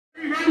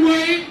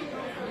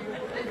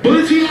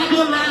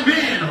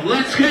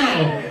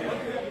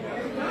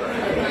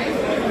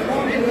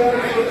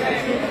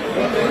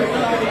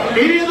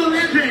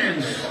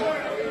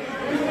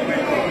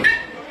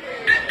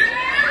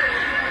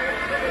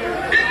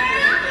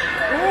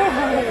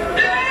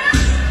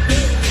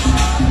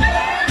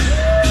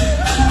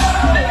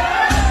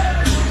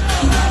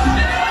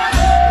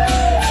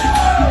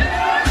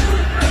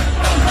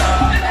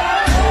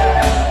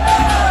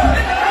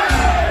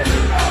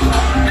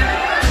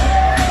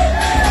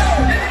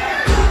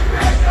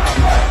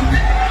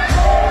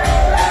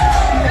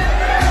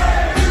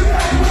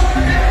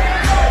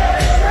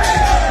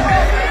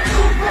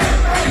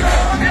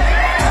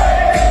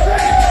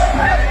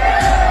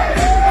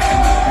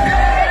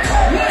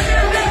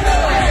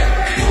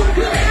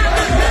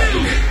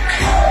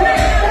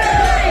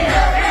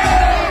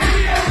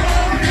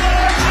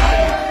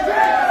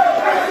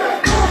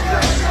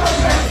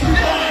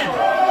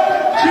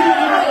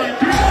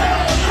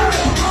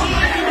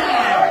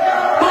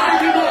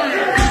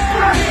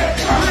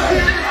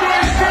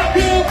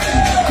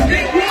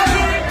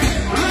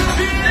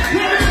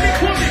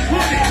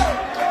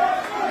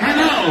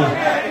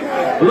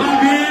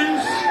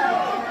Logins.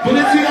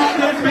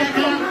 Balenciaga, back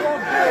up.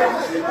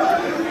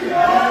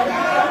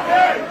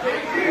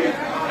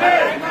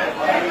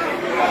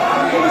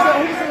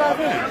 Who's the live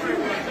in?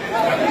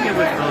 I think it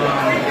was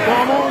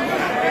Cuomo.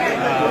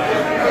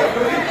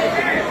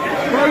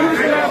 Bro, who's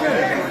the live in?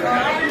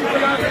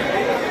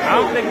 I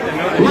don't think they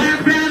know.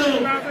 Last battle,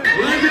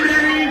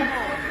 legendary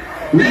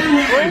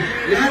Runway.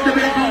 You have to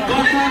make on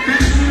golf on back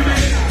to the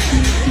base.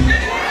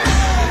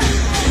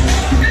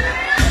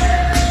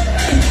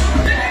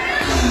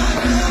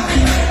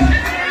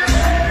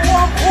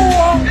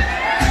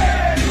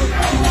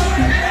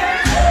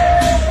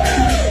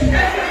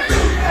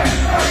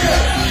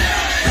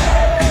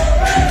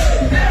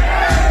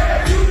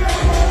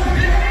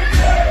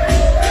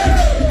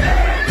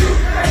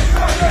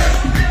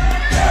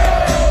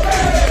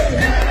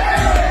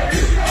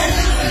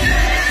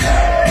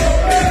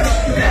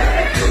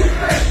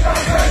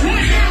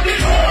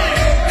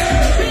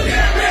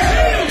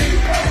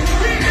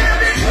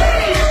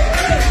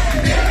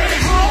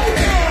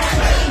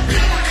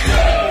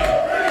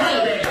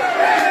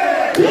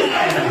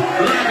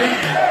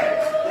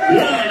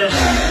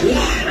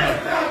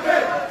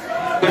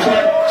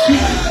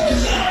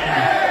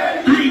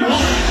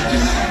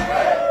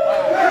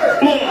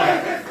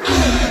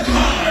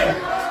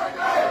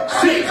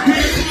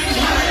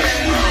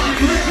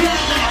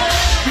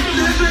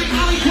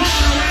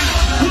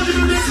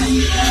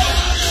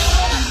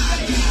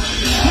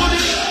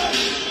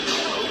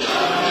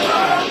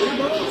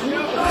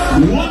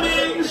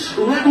 Women's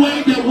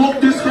runway that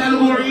walk this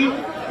category.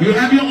 You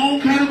have your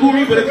own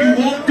category, but if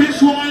you walk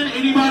this one,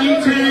 anybody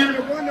 10,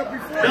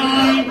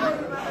 9,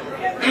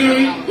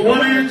 8,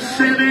 women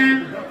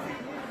 7.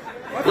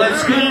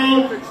 Let's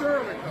go.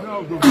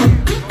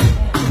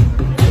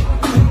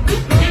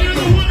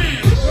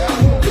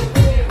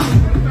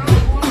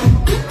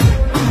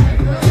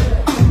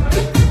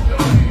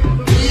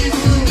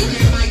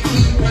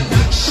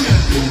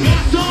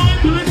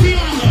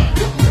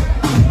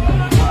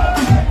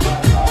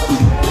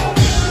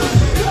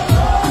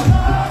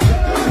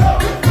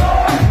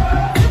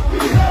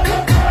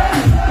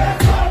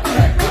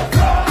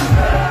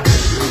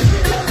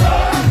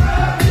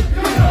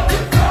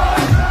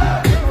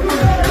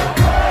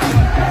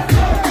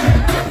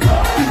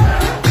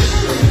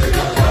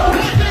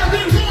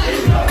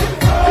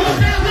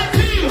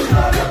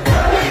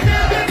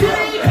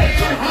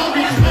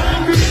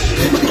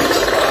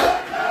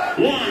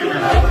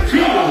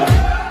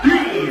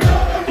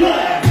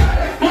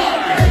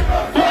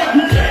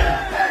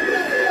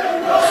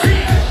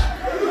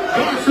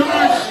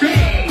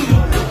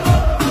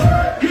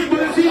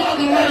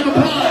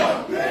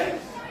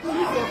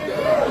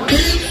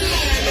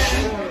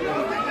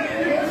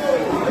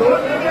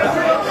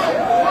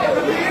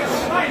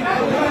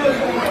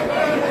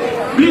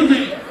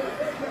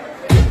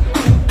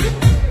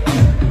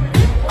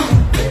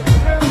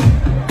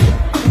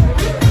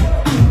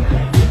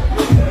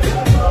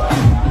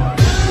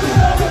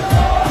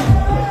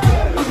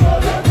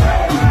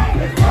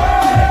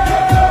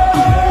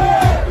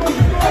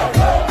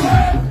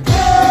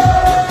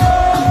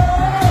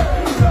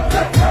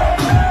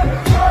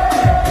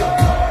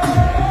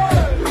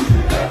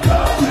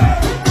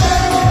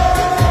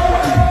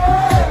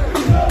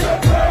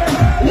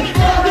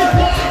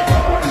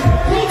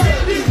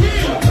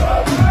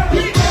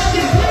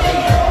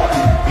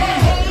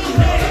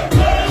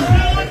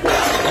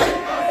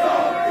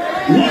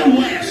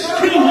 Runway.